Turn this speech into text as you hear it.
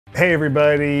Hey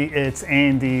everybody, it's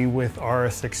Andy with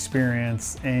RS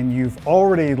Xperience, and you've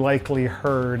already likely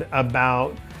heard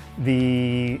about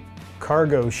the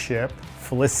cargo ship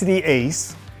Felicity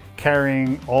Ace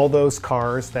carrying all those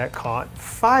cars that caught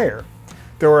fire.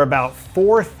 There were about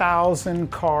 4,000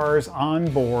 cars on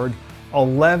board,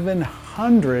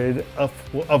 1,100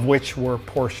 of which were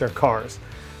Porsche cars.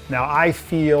 Now I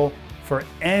feel for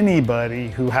anybody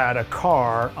who had a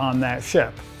car on that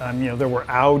ship. There were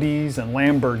Audis and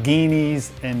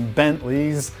Lamborghinis and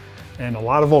Bentleys and a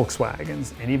lot of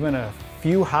Volkswagens and even a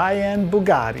few high-end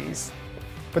Bugattis.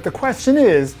 But the question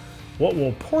is, what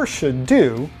will Porsche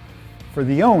do for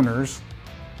the owners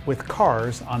with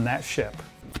cars on that ship?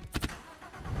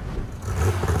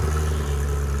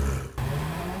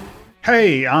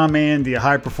 Hey, I'm Andy, a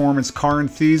high-performance car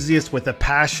enthusiast with a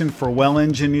passion for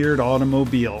well-engineered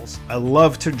automobiles. I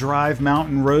love to drive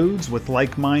mountain roads with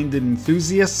like-minded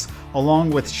enthusiasts,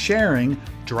 along with sharing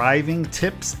driving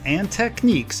tips and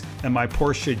techniques in my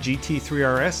Porsche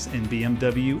GT3 RS and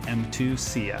BMW M2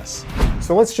 CS.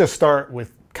 So let's just start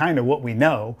with kind of what we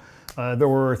know. There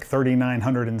were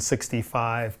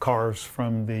 3,965 cars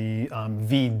from the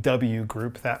VW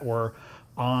group that were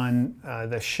on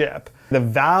the ship. The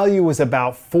value was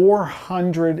about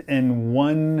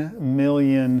 $401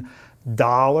 million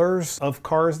of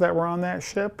cars that were on that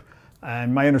ship.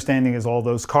 And my understanding is all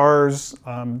those cars,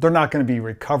 they're not going to be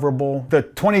recoverable. The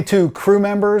 22 crew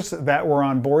members that were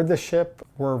on board the ship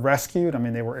were rescued.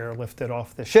 They were airlifted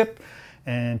off the ship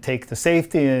and take to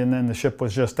safety, and then the ship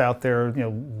was just out there,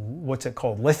 what's it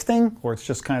called, lifting, where it's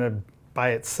just kind of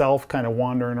by itself, kind of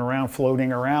wandering around,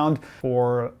 floating around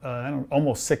for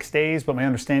almost 6 days. But my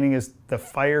understanding is the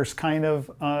fire's kind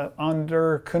of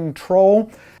under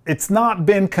control. It's not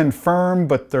been confirmed,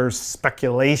 but there's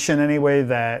speculation anyway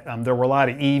that there were a lot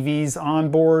of EVs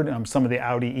on board, some of the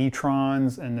Audi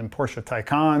e-trons and then Porsche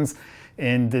Taycans.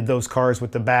 And did those cars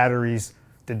with the batteries,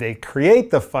 did they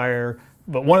create the fire?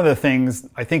 But one of the things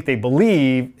I think they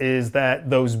believe is that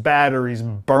those batteries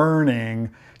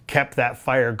burning kept that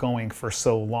fire going for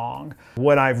so long.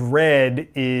 What I've read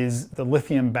is the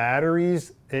lithium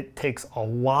batteries, it takes a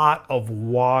lot of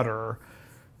water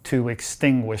to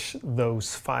extinguish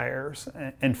those fires.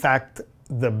 In fact,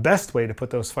 the best way to put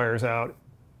those fires out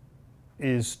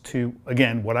is to,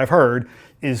 again, what I've heard,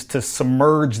 is to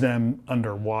submerge them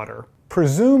underwater.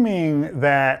 Presuming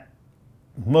that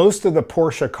most of the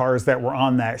Porsche cars that were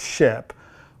on that ship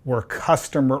were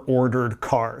customer ordered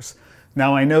cars.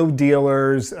 Now I know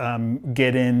dealers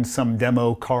get in some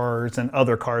demo cars and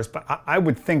other cars, but I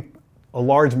would think a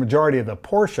large majority of the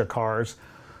Porsche cars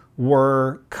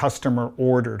were customer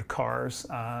ordered cars.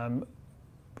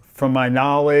 From my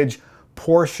knowledge,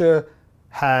 Porsche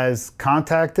has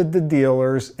contacted the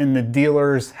dealers, and the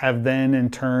dealers have then in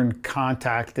turn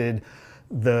contacted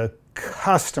the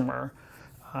customer.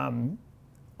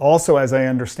 Also, as I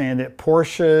understand it,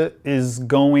 Porsche is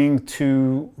going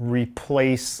to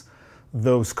replace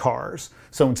those cars.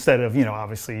 So instead of,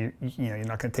 obviously, you're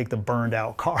not going to take the burned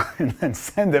out car and then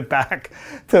send it back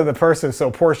to the person.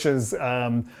 So Porsche's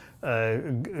going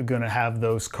to have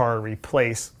those cars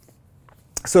replaced.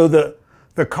 So the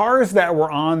cars that were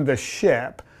on the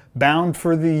ship bound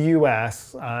for the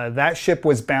US, that ship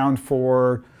was bound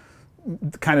for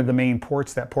kind of the main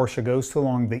ports that Porsche goes to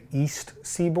along the east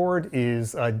seaboard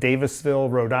is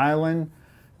Davisville, Rhode Island,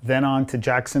 then on to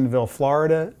Jacksonville,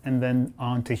 Florida, and then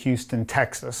on to Houston,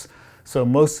 Texas. So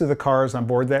most of the cars on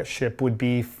board that ship would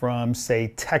be from, say,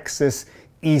 Texas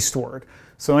eastward.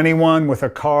 So anyone with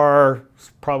a car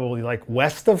probably like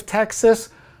west of Texas,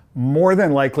 more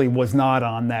than likely was not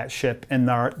on that ship, and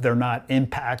they're not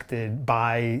impacted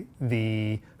by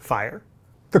the fire.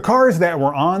 The cars that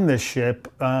were on the ship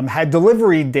had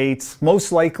delivery dates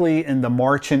most likely in the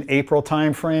March and April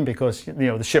timeframe, because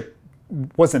the ship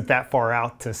wasn't that far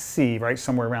out to sea, right?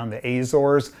 Somewhere around the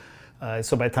Azores.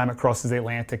 So by the time it crosses the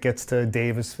Atlantic, gets to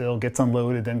Davisville, gets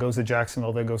unloaded, then goes to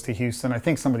Jacksonville, then goes to Houston. I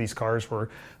think some of these cars were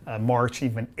March,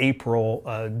 even April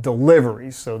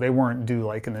deliveries, so they weren't due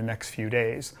like in the next few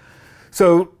days.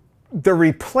 So the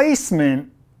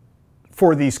replacement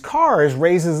for these cars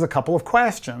raises a couple of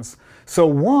questions. So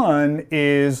one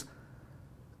is,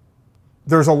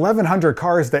 there's 1,100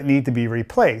 cars that need to be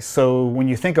replaced. So when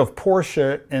you think of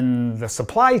Porsche in the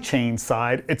supply chain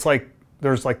side, it's like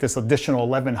there's like this additional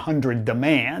 1,100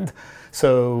 demand.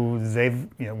 So they've,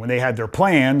 when they had their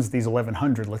plans, these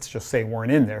 1,100, let's just say,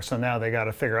 weren't in there. So now they got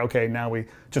to figure, okay, now we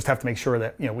just have to make sure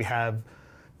that we have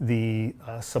the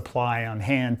supply on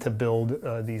hand to build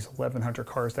these 1,100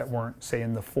 cars that weren't, say,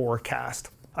 in the forecast.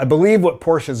 I believe what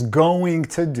Porsche is going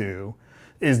to do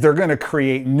is they're going to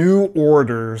create new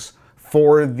orders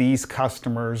for these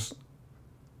customers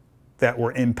that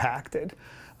were impacted.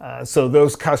 So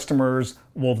those customers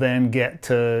will then get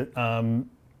to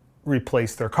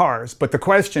replace their cars. But the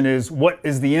question is, what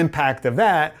is the impact of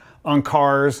that on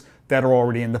cars that are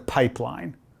already in the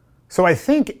pipeline? So I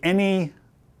think any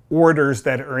orders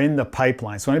that are in the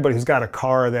pipeline, so anybody who's got a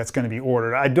car that's going to be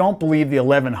ordered, I don't believe the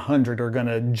 1100 are going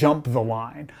to jump the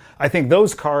line. I think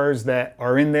those cars that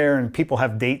are in there and people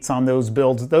have dates on those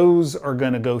builds, those are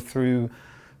going to go through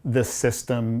the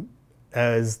system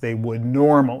as they would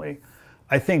normally.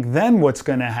 I think then what's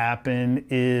going to happen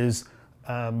is,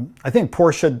 I think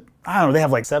Porsche, I don't know, they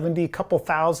have like 70, couple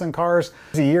thousand cars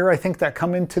a year, I think, that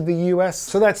come into the US.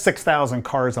 So that's 6,000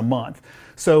 cars a month.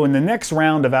 So in the next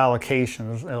round of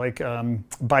allocations, like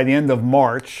by the end of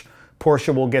March,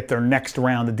 Porsche will get their next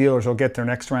round, the dealers will get their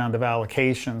next round of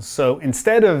allocations. So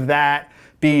instead of that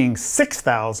being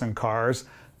 6,000 cars,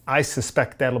 I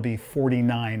suspect that'll be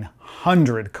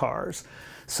 4,900 cars.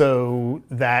 So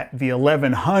that the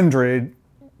 1,100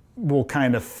 will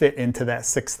kind of fit into that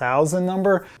 6,000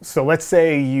 number. So let's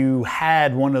say you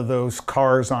had one of those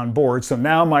cars on board. So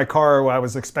now my car, I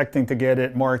was expecting to get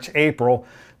it March, April.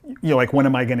 You're like, when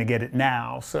am I going to get it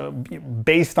now? So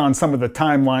based on some of the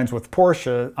timelines with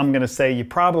Porsche, I'm going to say you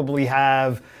probably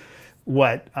have,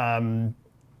 what,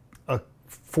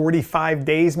 45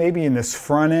 days maybe in this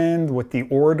front end with the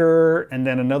order, and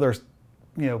then another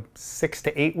 6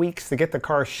 to 8 weeks to get the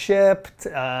car shipped.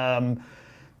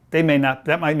 They may not,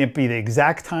 that might not be the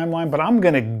exact timeline, but I'm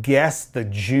going to guess the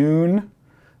June,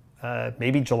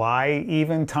 maybe July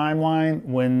even timeline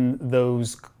when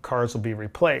those cars will be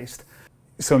replaced.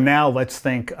 So now let's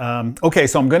think, okay,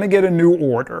 so I'm going to get a new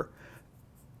order.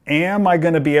 Am I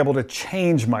going to be able to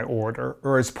change my order?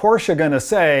 Or is Porsche going to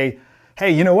say,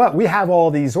 hey, you know what? We have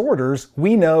all these orders.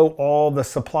 We know all the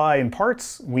supply and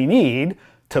parts we need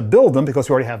to build them because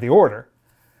we already have the order.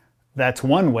 That's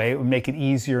one way. It would make it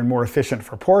easier and more efficient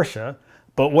for Porsche.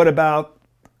 But what about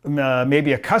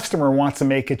maybe a customer wants to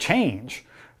make a change?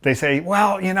 They say,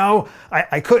 well,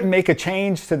 I couldn't make a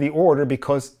change to the order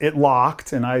because it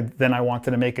locked, and then I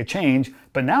wanted to make a change.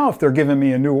 But now if they're giving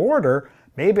me a new order,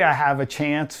 maybe I have a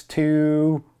chance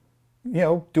to,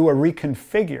 do a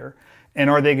reconfigure. And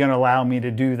are they going to allow me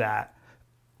to do that?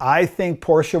 I think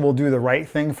Porsche will do the right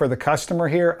thing for the customer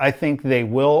here. I think they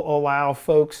will allow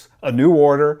folks a new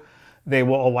order. They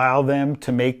will allow them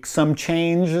to make some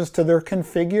changes to their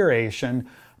configuration.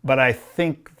 But I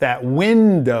think that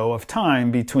window of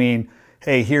time between,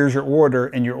 hey, here's your order,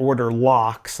 and your order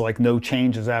locks, like no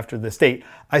changes after this date,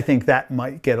 I think that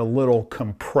might get a little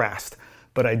compressed.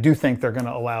 But I do think they're going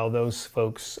to allow those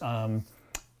folks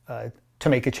to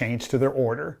make a change to their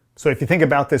order. So if you think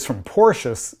about this from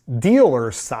Porsche's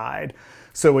dealer side,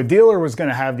 so a dealer was going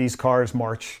to have these cars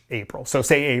March, April. So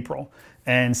say April,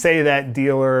 and say that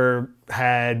dealer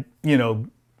had,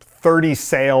 30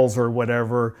 sales or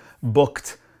whatever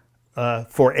booked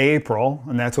for April,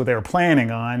 and that's what they were planning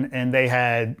on, and they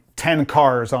had 10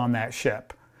 cars on that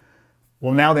ship.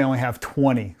 Well, now they only have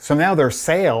 20. So now their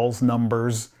sales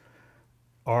numbers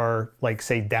are, like,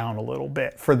 say, down a little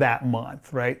bit for that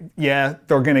month, right? Yeah,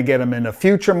 they're going to get them in a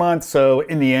future month. So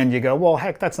in the end, you go, well,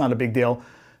 heck, that's not a big deal.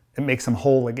 It makes them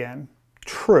whole again.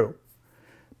 True.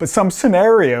 But some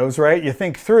scenarios, right, you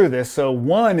think through this. So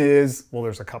one is, well,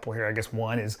 there's a couple here. I guess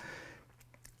one is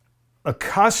a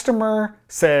customer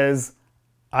says,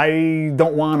 I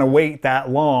don't want to wait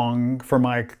that long for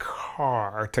my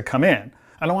car to come in.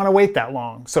 I don't want to wait that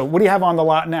long. So what do you have on the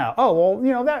lot now? Oh,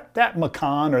 well, that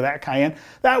Macan or that Cayenne,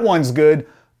 that one's good.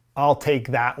 I'll take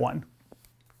that one.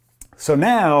 So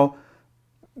now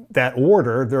that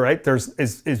order, right,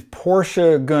 is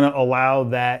Porsche going to allow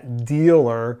that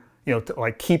dealer, to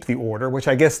like keep the order, which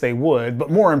I guess they would,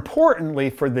 but more importantly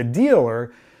for the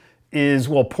dealer is,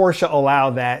 will Porsche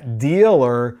allow that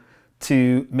dealer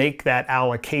to make that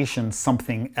allocation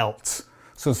something else?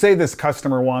 So say this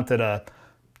customer wanted a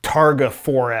Targa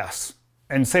 4S,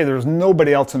 and say there's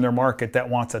nobody else in their market that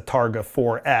wants a Targa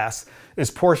 4S. Is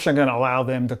Porsche going to allow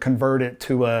them to convert it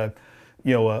to a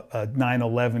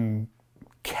 911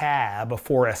 cab, a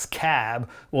 4S cab?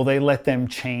 Will they let them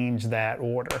change that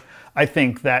order? I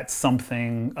think that's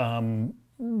something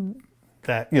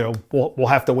that we'll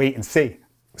have to wait and see.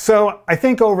 So I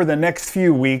think over the next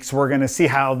few weeks, we're going to see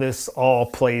how this all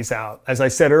plays out. As I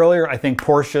said earlier, I think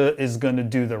Porsche is going to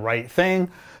do the right thing.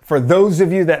 For those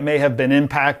of you that may have been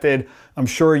impacted, I'm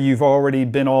sure you've already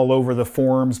been all over the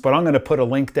forums, but I'm going to put a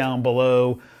link down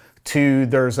below to,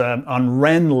 there's on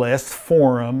Renlist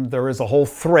forum, there is a whole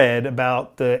thread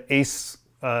about the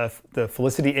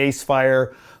Felicity Ace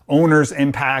fire, owners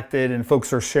impacted, and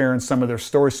folks are sharing some of their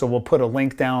stories. So we'll put a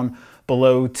link down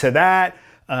below to that.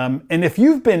 And if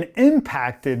you've been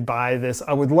impacted by this,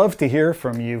 I would love to hear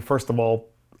from you. First of all,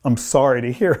 I'm sorry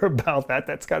to hear about that.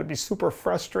 That's got to be super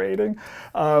frustrating.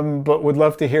 But would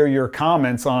love to hear your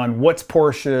comments on what's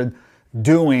Porsche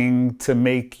doing to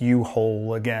make you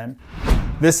whole again.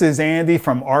 This is Andy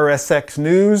from RSX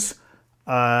News.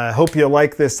 Hope you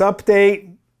like this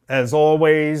update. As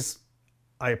always,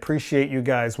 I appreciate you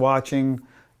guys watching.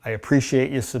 I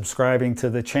appreciate you subscribing to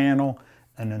the channel.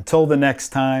 And until the next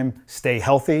time, stay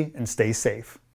healthy and stay safe.